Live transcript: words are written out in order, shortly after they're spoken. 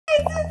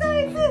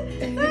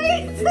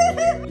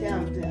这样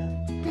子，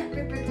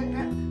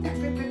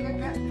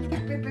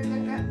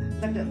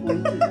那个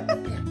蚊子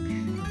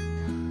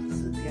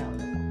死掉了，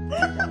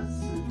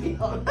死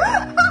掉了，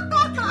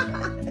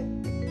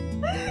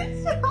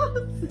笑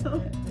死我！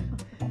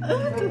会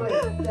不会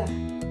这样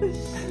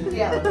死掉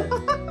了？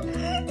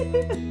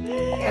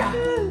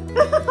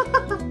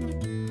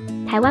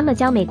台湾了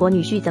教美国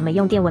女婿怎么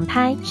用电蚊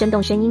拍，生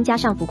动声音加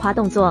上浮夸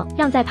动作，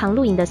让在旁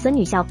录影的孙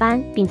女笑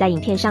翻，并在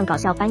影片上搞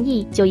笑翻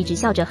译，就一直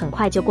笑着很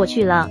快就过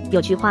去了。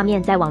有趣画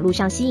面在网络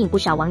上吸引不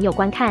少网友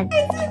观看。再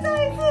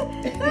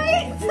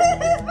一次，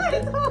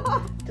拜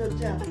托！就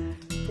这样子，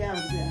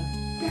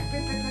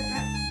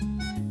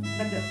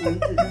那个蚊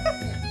子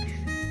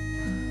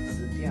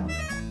死掉了，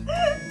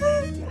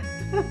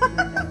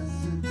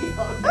死掉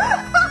了，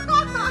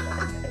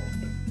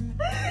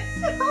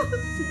笑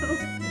死我！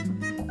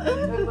会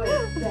不会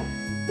这样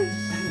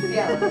死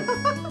掉了？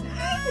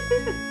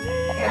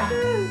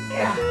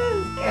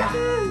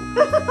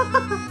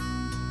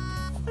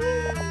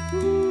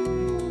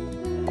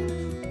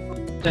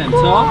点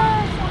错，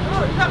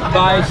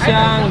百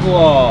香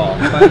果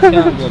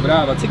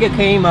，bravo， 这个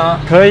可以吗？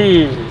可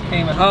以。可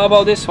以吗 ？How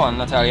about this one,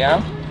 Natalia?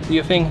 Do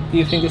you think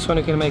this one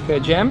you can make a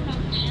jam?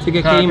 这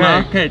个可以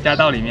吗？可以加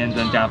到里面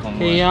增加风味。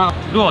可以啊。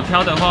如果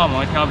挑的话，我们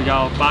会挑比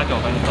较8、9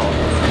分熟的。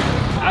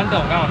安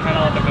董刚好看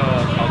到这个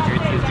小橘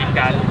子金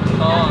柑，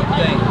哦，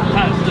对，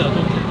它很适合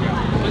做品调。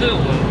就是我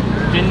们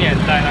今年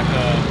在那个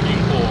英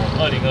国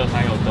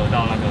2023有得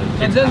到那个，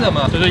真的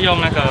吗？就是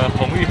用那个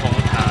红玉红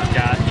茶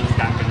加金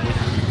柑跟威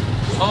士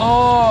忌。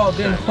哦，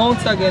变红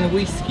茶跟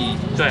whisky。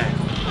对，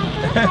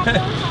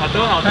好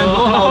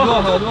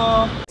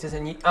多。这是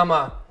你阿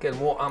嬤跟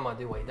我阿嬤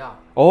的味道。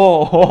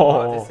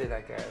哦，这是那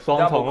个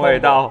双重味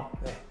道。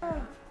对，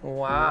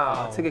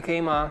哇，这个可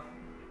以吗？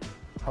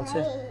好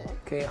吃，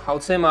可以，好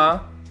吃吗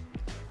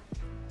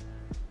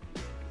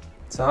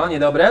？Co,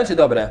 niedobre czy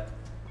dobre?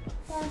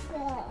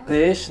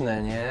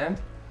 Pyszne, nie?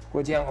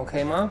 Powiedziałem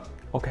OK 吗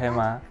 ？OK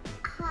吗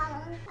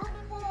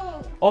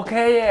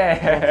？OK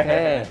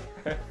耶。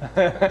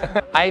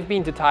I've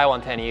been to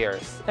Taiwan 10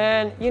 years,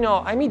 and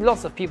I meet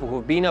lots of people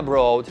who've been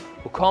abroad,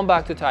 who come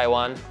back to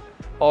Taiwan,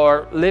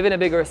 or live in a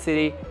bigger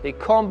city, they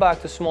come back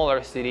to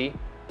smaller city,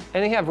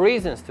 and they have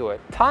reasons to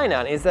it.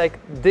 Tainan is like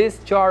this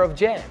jar of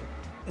jam.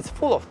 It's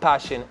full of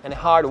passion and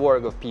hard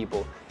work of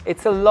people.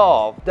 It's a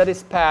love that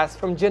is passed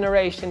from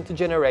generation to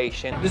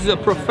generation. This is a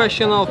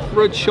professional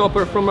fruit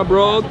shopper from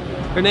abroad.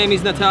 Her name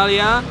is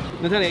Natalia.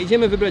 Natalia,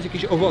 idziemy wybrać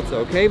jakieś owoce,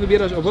 ok?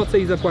 Wybierasz owoce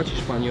i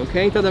zapłacisz pani, ok?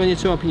 Tata będzie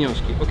trzymał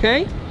pieniążki, ok?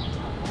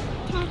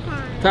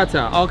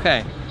 Tata, ok.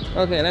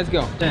 Ok, let's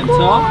go.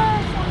 Co?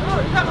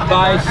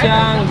 百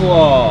香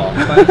果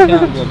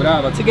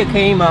，bravo. 这个可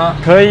以吗？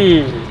可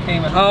以。可以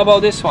吗 ？How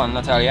about this one,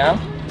 Natalia?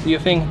 Do you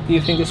think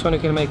this one you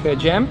can make a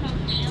jam?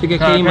 这个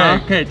可以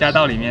吗？可以加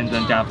到里面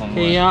增加风味。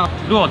可以啊。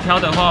如果挑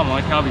的话，我们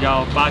会挑比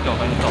较8、9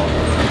分熟的。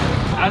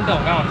安董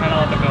刚好看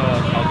到这个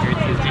小橘子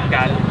金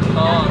柑，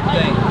哦，对，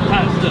它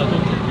很适合做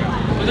品调。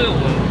就是我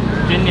们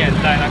今年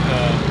在那个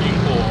英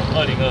国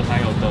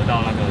2023有得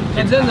到那个，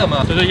真的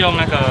吗？就是用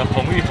那个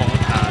红玉红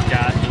茶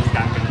加金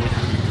柑跟威士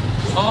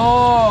忌。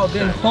哦，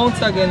变红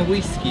茶跟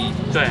whisky。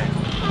对。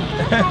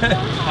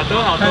好多。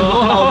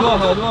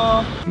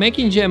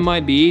 Making jam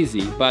might be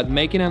easy, but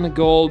making a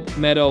gold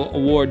medal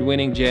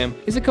award-winning jam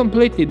is a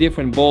completely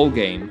different ball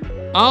game.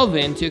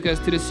 Alvin took us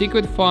to the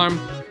secret farm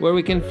where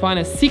we can find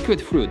a secret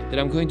fruit that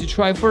I'm going to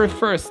try for the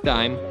first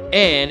time,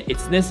 and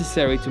it's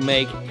necessary to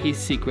make his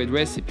secret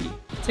recipe.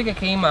 这个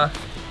可以吗？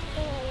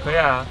可以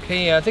啊，可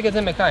以啊，这个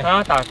真没开。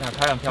打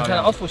开很漂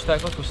亮。Otwórz tak,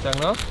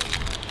 no.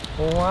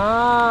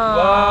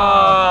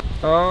 Wow.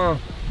 哦。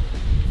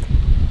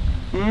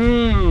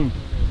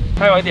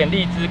它有一点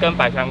荔枝跟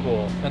百香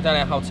果，那再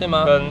来好吃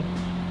吗？跟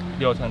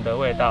柳橙的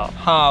味道，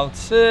好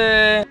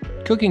吃。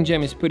 Cooking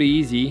jam is pretty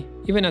easy,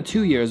 even a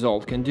 2 years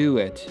old can do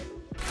it.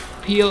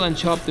 Peel and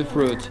chop the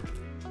fruit.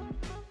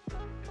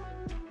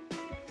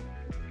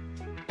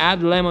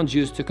 Add lemon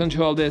juice to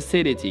control the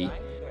acidity.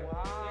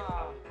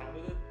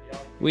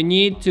 We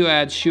need to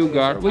add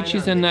sugar, which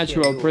is a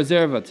natural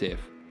preservative.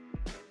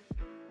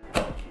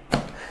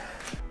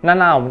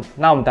 那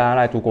我们等下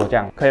来煮果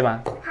酱，可以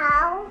吗？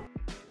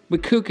 We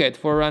cook it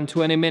for around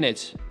 20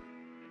 minutes.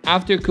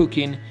 After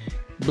cooking,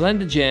 blend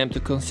the jam to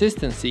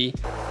consistency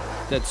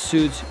that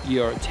suits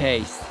your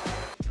taste.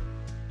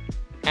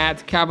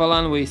 Add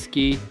Catalan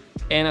whiskey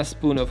and a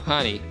spoon of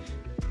honey.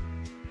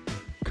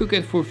 Cook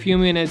it for a few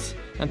minutes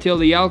until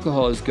the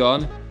alcohol is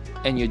gone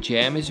and your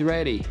jam is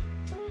ready.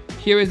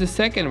 Here is the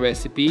second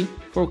recipe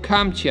for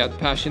Kamchat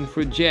passion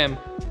fruit jam.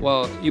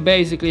 Well, you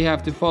basically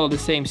have to follow the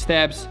same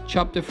steps.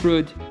 Chop the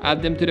fruit,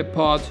 add them to the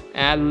pot,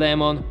 add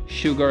lemon,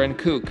 sugar and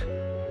cook.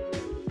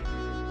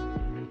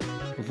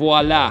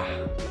 Voila!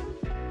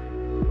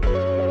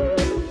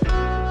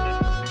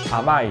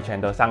 阿嬤以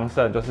前的桑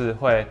葚就是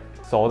会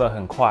熟得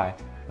很快，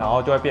然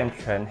后就会变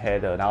全黑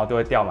的，然后就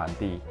会掉满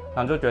地，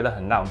然后就觉得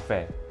很浪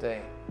费。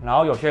对。然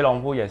后有些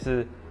农夫也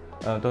是，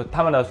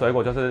他们的水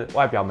果就是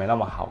外表没那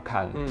么好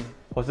看，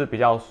或是比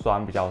较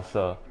酸、比较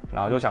涩，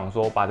然后就想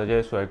说把这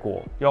些水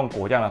果用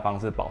果酱的方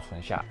式保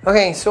存下来。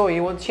OK， 所以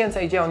我现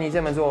在教你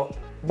怎么做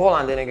波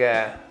兰的那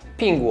个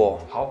苹果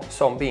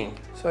松饼。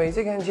所以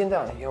这个很简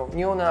单，有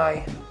牛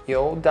奶，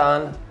有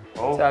蛋，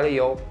这里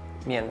有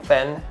面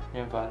粉，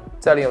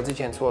这里有之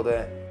前做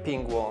的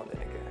苹果的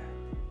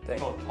那个，对，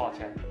多少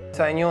钱？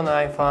在牛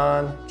奶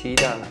放鸡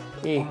蛋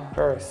，1、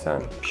2、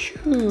3，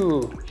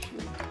咻。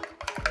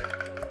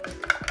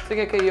这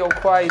个可以有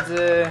筷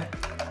子、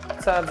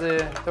叉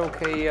子都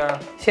可以啊。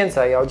现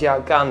在要加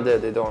干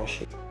的东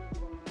西，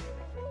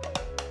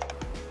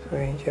所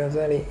以就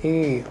这里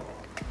1、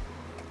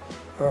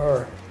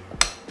2。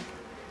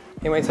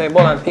因为在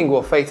波兰苹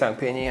果非常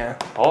便宜啊。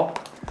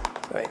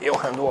对，有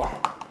很多。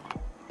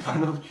放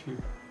都去。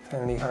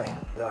很厉害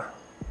的。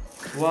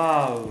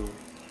哇哦。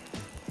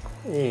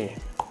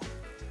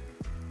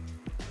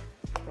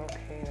OK，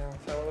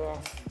 差不多，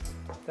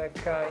大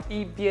概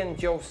1边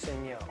90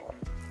秒。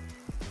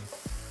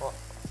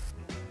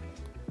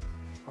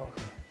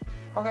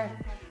OK，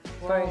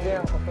 对，这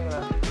样 OK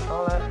了，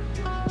好了。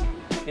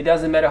It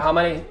doesn't matter how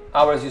many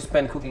hours you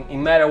spend cooking, it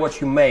matters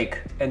what you make,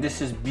 and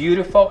this is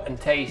beautiful and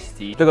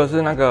tasty. 这个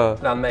是那个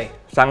蓝莓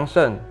桑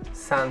葚，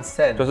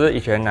就是以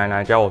前奶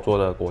奶教我做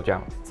的果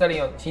酱。这里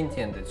有今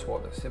天的做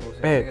的，是不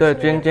是？对，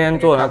今天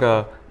做那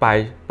个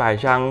百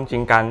香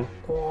金柑，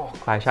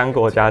百香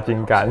果加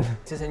金柑，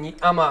这是你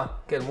阿嬤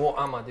跟我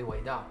阿嬤的味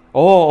道。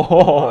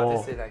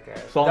这是那个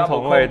双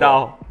重味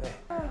道。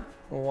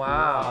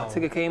哇，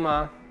这个可以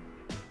吗？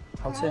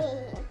好吃，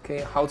可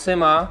以，好吃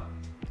吗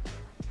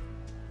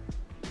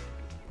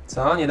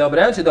？Co,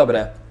 niedobre czy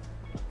dobre?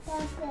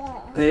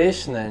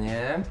 Pyszne,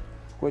 nie?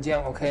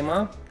 Głodzian, OK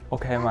吗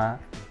 ？OK 吗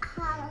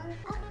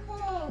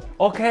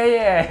？OK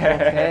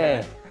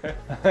耶。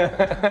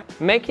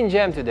Making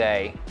jam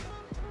today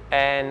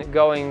and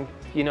going,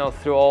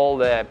 through all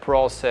the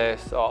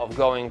process of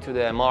going to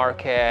the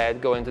market,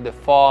 going to the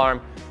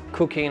farm,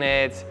 cooking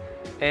it,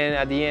 and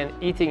at the end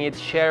eating it,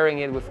 sharing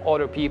it with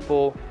other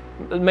people,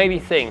 made me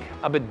think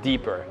a bit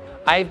deeper.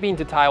 I've been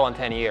to Taiwan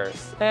 10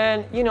 years,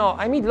 and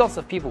I meet lots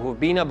of people who've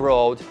been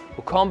abroad,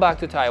 who come back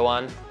to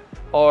Taiwan,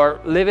 or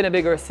live in a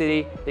bigger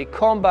city, they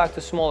come back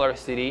to smaller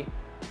city,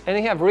 and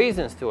they have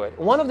reasons to it.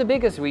 One of the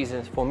biggest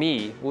reasons for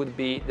me would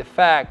be the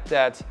fact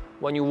that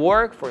when you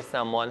work for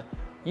someone,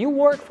 you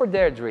work for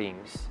their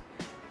dreams.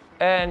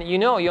 And you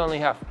only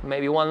have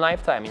maybe one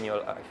lifetime in your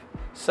life.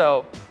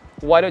 So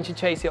why don't you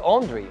chase your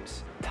own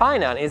dreams?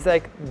 Tainan is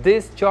like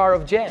this jar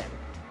of jam.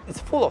 It's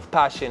full of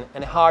passion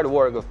and hard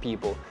work of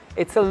people.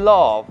 It's a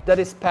love that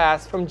is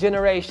passed from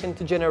generation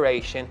to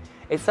generation.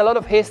 It's a lot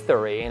of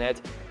history in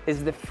it.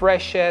 It's the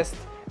freshest,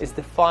 it's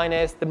the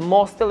finest, the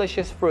most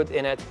delicious fruit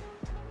in it.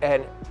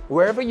 And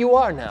wherever you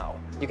are now,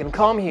 you can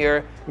come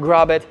here,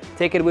 grab it,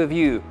 take it with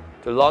you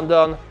to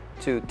London,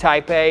 to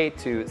Taipei,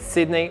 to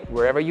Sydney,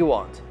 wherever you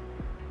want.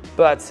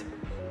 But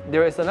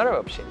there is another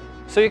option.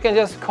 So you can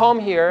just come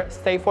here,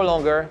 stay for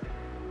longer,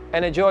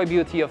 and enjoy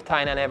beauty of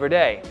Tainan every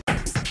day.